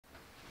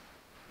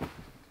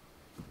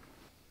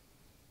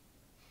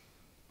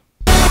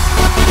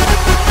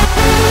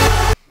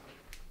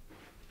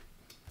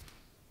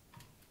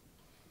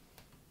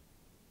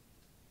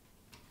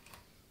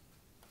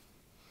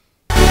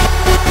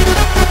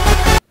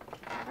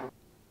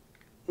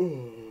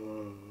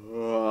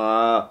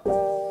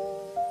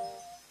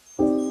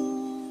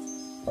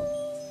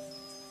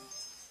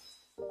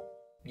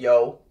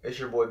It's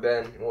your boy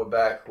Ben, and we're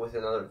back with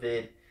another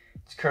vid.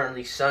 It's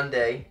currently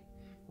Sunday.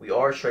 We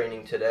are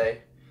training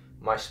today.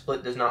 My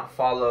split does not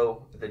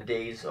follow the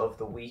days of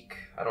the week.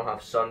 I don't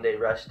have Sunday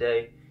rest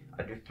day.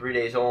 I do 3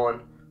 days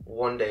on,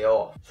 1 day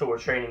off. So we're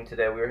training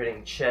today. We're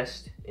hitting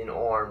chest and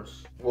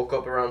arms. Woke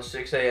up around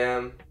 6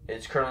 a.m.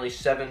 It's currently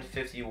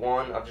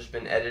 7:51. I've just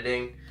been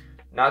editing.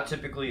 Not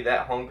typically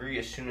that hungry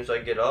as soon as I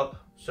get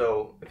up.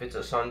 So if it's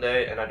a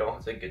Sunday and I don't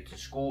have to get to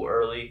school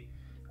early,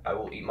 I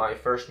will eat my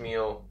first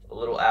meal a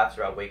little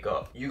after I wake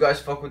up. You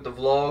guys fuck with the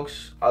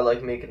vlogs. I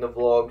like making the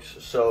vlogs,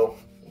 so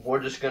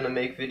we're just gonna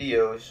make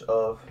videos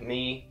of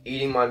me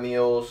eating my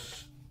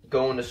meals,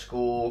 going to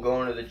school,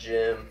 going to the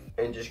gym,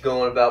 and just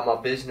going about my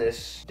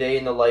business. Day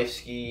in the life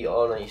ski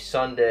on a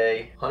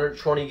Sunday.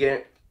 120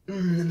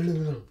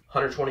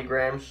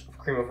 grams of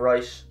cream of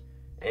rice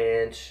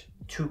and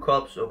 2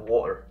 cups of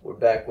water. We're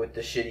back with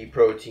the shitty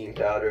protein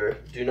powder.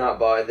 Do not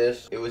buy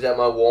this. It was at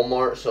my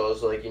Walmart, so I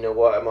was like, you know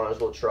what, I might as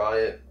well try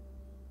it.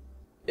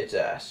 It's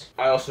ass.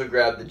 I also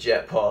grabbed the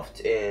Jet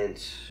Puffed, and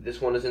this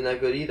one isn't that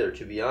good either,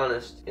 to be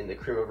honest, in the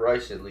cream of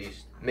rice at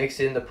least. Mix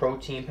in the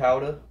protein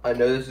powder. I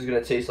know this is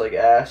gonna taste like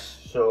ass,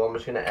 so I'm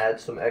just gonna add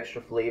some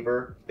extra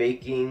flavor.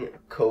 Baking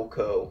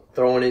cocoa.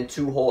 Throwing in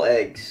 2 whole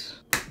eggs.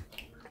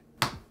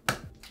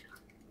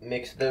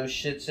 Mix those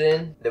shits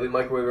in. Then we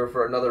microwave it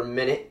for another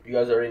minute. You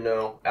guys already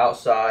know.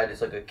 Outside,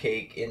 it's like a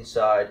cake.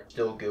 Inside,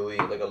 still gooey,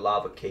 like a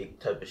lava cake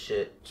type of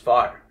shit. It's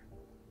fire.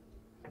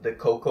 The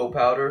cocoa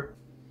powder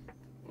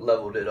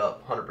leveled it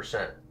up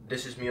 100%.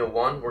 This is meal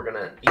 1. We're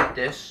gonna eat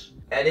this,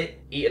 edit,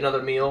 eat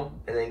another meal,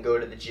 and then go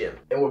to the gym.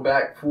 And we're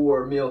back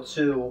for meal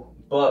 2,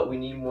 but we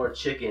need more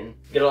chicken.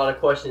 Get a lot of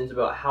questions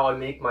about how I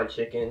make my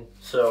chicken,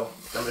 so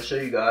I'm gonna show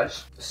you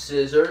guys.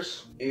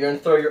 Scissors. You're gonna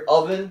throw your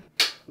oven,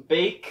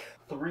 bake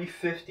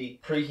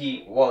 350,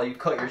 preheat while you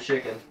cut your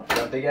chicken. You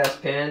got a big ass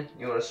pan,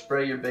 you want to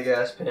spray your big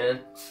ass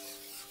pan.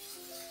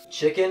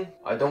 Chicken,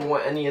 I don't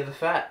want any of the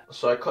fat,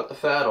 so I cut the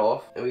fat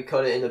off and we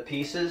cut it into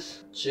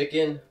pieces.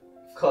 Chicken,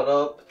 cut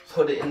up,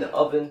 put it in the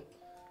oven.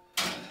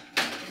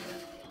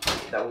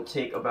 That will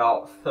take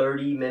about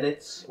 30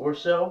 minutes or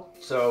so.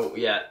 So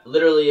yeah,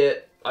 literally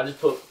it. I just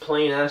put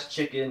plain ass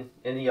chicken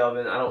in the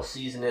oven. I don't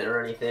season it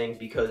or anything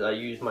because I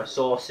use my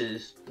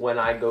sauces when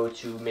I go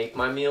to make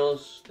my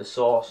meals. The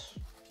sauce,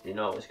 you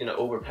know, it's gonna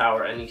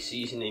overpower any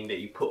seasoning that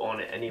you put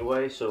on it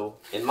anyway. So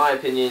in my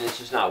opinion, it's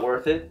just not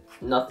worth it.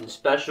 Nothing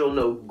special,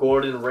 no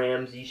Gordon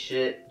Ramsay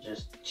shit.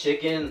 Just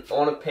chicken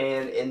on a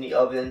pan in the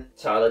oven.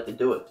 That's how I like to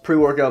do it.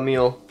 Pre-workout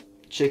meal,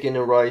 chicken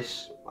and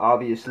rice,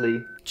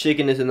 obviously.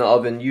 Chicken is in the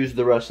oven. Use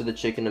the rest of the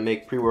chicken to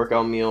make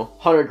pre-workout meal.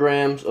 100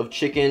 grams of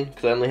chicken,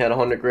 because I only had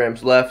 100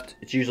 grams left.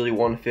 It's usually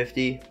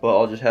 150, but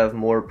I'll just have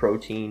more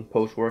protein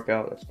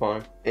post-workout. That's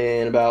fine.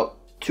 And about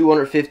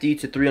 250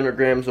 to 300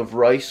 grams of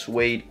rice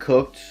weighed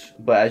cooked,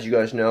 but as you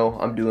guys know,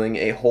 I'm doing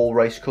a whole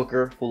rice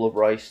cooker full of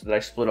rice that I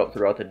split up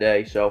throughout the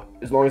day. So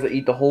as long as I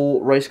eat the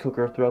whole rice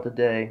cooker throughout the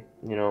day,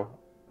 you know,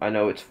 I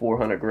know it's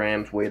 400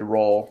 grams weighed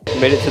raw.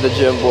 Made it to the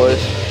gym,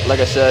 boys. Like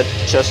I said,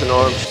 chest and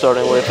arms,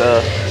 starting with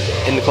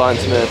incline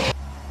Smith.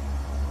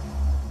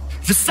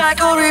 The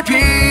cycle repeated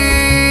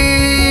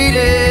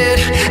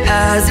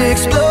as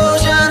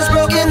explosions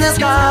broke in the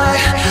sky.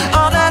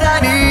 All that I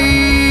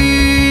needed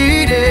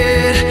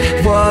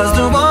was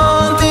the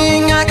one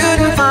thing I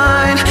couldn't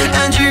find,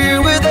 and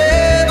you were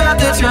there at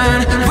the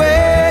turn,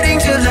 waiting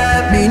to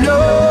let me know.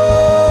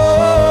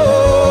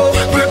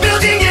 We're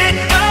building it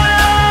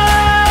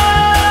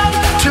up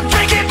to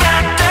break it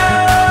back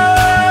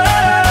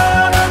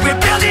down. We're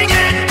building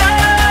it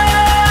up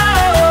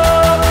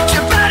to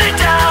burn it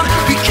down.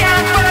 We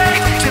can't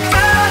wait to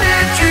burn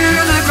it to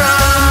the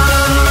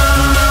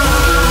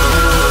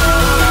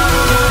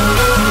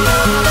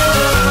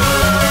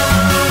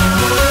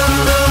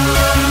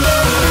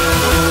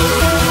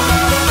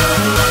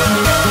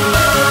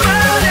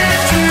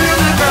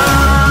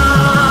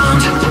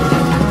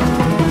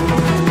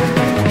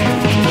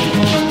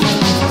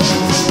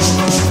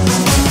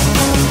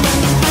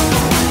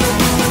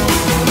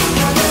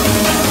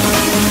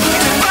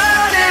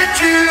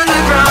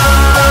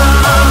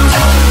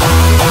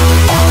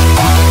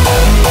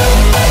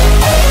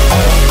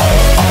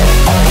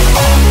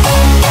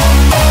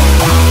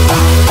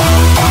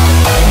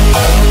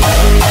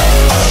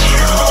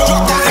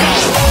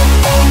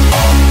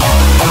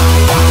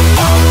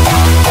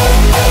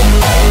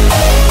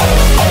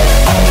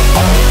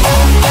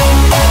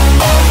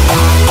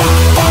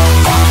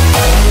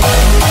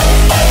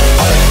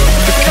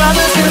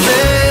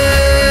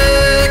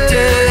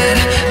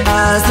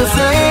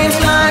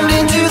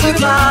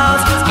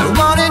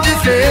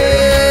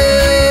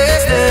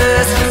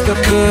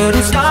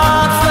couldn't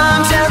stop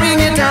from tearing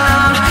it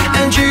down,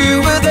 and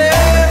you were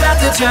there at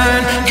the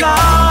turn,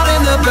 caught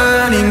in the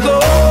burning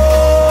glow,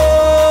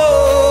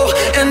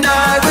 and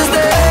I was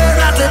there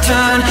at the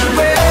turn,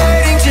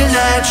 waiting to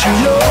let you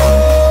know.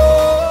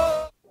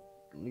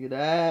 Look at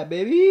that,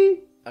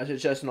 baby. I said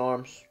chest and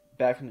arms.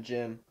 Back from the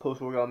gym.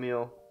 Post-workout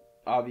meal.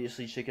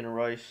 Obviously chicken and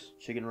rice.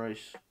 Chicken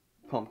rice.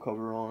 Pump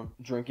cover on.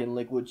 Drinking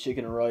liquid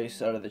chicken and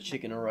rice out of the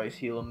chicken and rice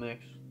Gila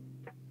mix.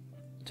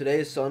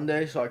 Today is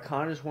Sunday, so I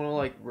kind of just want to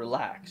like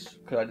relax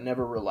because I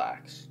never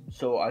relax.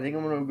 So I think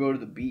I'm gonna go to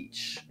the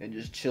beach and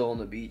just chill on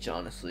the beach,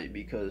 honestly,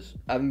 because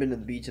I haven't been to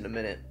the beach in a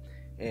minute,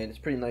 and it's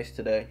pretty nice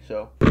today.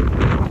 So.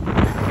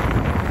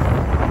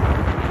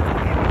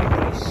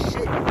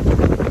 Shit.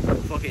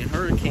 Fucking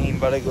hurricane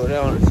about to go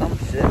down or some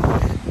shit.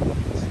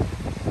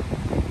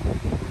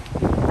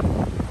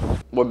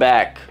 We're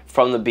back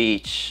from the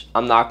beach.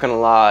 I'm not gonna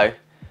lie,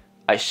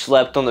 I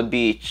slept on the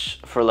beach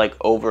for like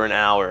over an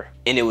hour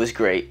and it was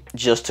great.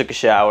 Just took a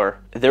shower.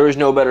 There is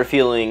no better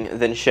feeling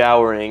than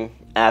showering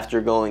after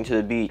going to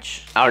the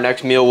beach. Our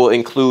next meal will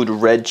include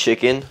red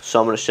chicken, so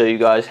I'm gonna show you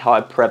guys how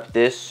I prep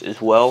this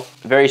as well.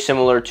 Very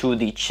similar to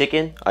the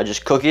chicken. I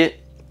just cook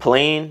it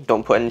plain,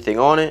 don't put anything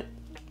on it,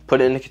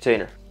 put it in the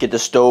container. Get the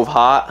stove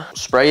hot,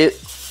 spray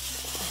it.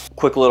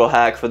 Quick little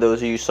hack for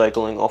those of you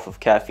cycling off of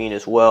caffeine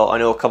as well. I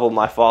know a couple of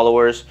my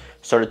followers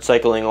started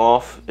cycling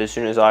off as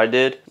soon as I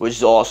did, which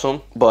is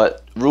awesome.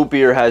 But root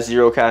beer has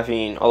 0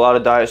 caffeine. A lot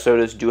of diet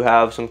sodas do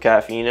have some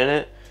caffeine in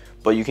it,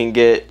 but you can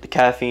get the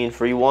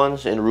caffeine-free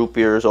ones, and root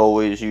beer is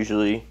always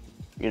usually,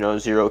 you know,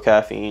 0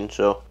 caffeine.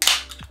 So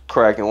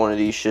cracking one of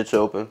these shits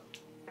open.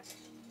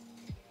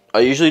 I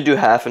usually do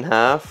half and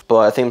half, but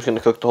I think I'm just gonna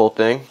cook the whole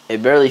thing.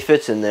 It barely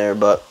fits in there,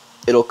 but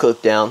it'll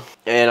cook down.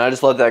 And I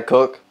just let that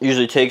cook.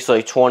 Usually takes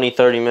like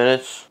 20-30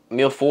 minutes.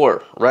 Meal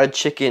 4, red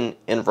chicken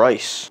and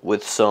rice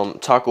with some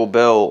Taco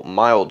Bell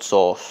mild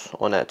sauce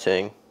on that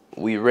thing.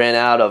 We ran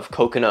out of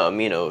coconut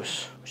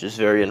aminos, which is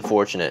very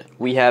unfortunate.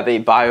 We have a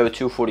Bio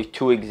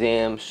 242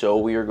 exam, so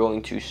we are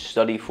going to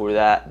study for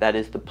that. That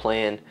is the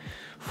plan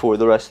for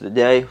the rest of the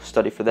day.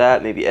 Study for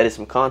that, maybe edit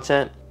some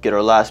content, get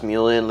our last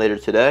meal in later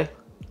today,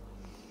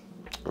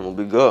 and we'll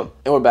be good.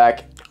 And we're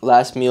back.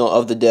 Last meal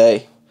of the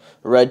day.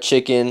 Red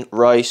chicken,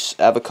 rice,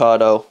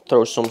 avocado,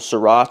 throw some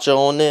sriracha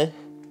on there.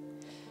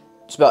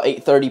 It's about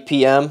 8:30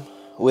 p.m.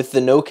 With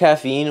the no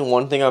caffeine,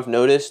 one thing I've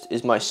noticed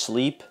is my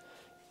sleep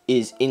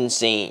is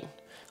insane.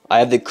 I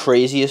have the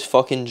craziest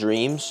fucking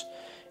dreams,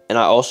 and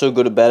I also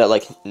go to bed at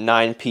like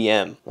 9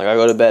 p.m. Like I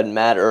go to bed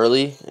mad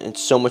early, and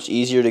it's so much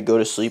easier to go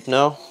to sleep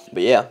now.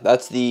 But yeah,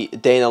 that's the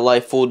day in the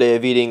life, full day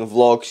of eating,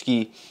 vlog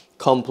ski,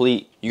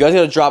 complete. You guys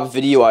gotta drop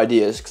video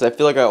ideas, because I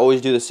feel like I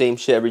always do the same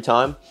shit every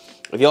time.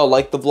 If y'all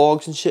like the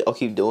vlogs and shit, I'll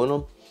keep doing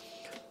them.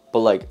 But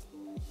like,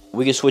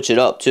 we can switch it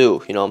up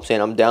too. You know what I'm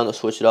saying? I'm down to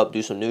switch it up,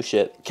 do some new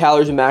shit.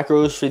 Calories and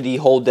macros for the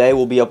whole day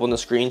will be up on the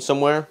screen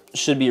somewhere.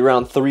 Should be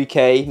around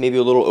 3K, maybe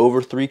a little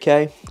over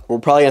 3K. We're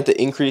probably going to have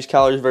to increase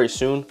calories very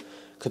soon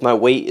because my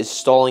weight is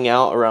stalling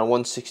out around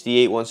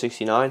 168,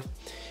 169.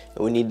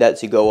 And we need that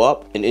to go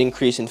up. An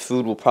increase in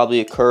food will probably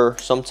occur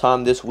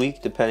sometime this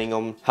week, depending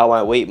on how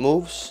my weight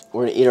moves.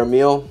 We're gonna eat our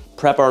meal,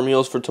 prep our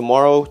meals for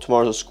tomorrow.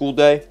 Tomorrow's a school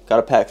day.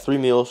 Gotta pack 3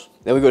 meals.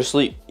 Then we go to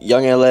sleep.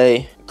 Young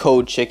LA,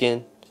 code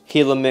chicken,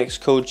 Gila Mix,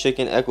 code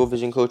chicken,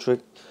 Equivision, code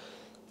chicken.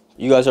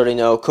 You guys already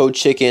know, code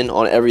chicken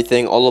on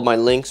everything. All of my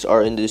links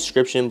are in the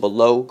description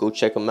below. Go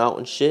check them out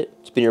and shit.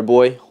 It's been your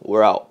boy.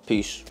 We're out.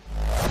 Peace.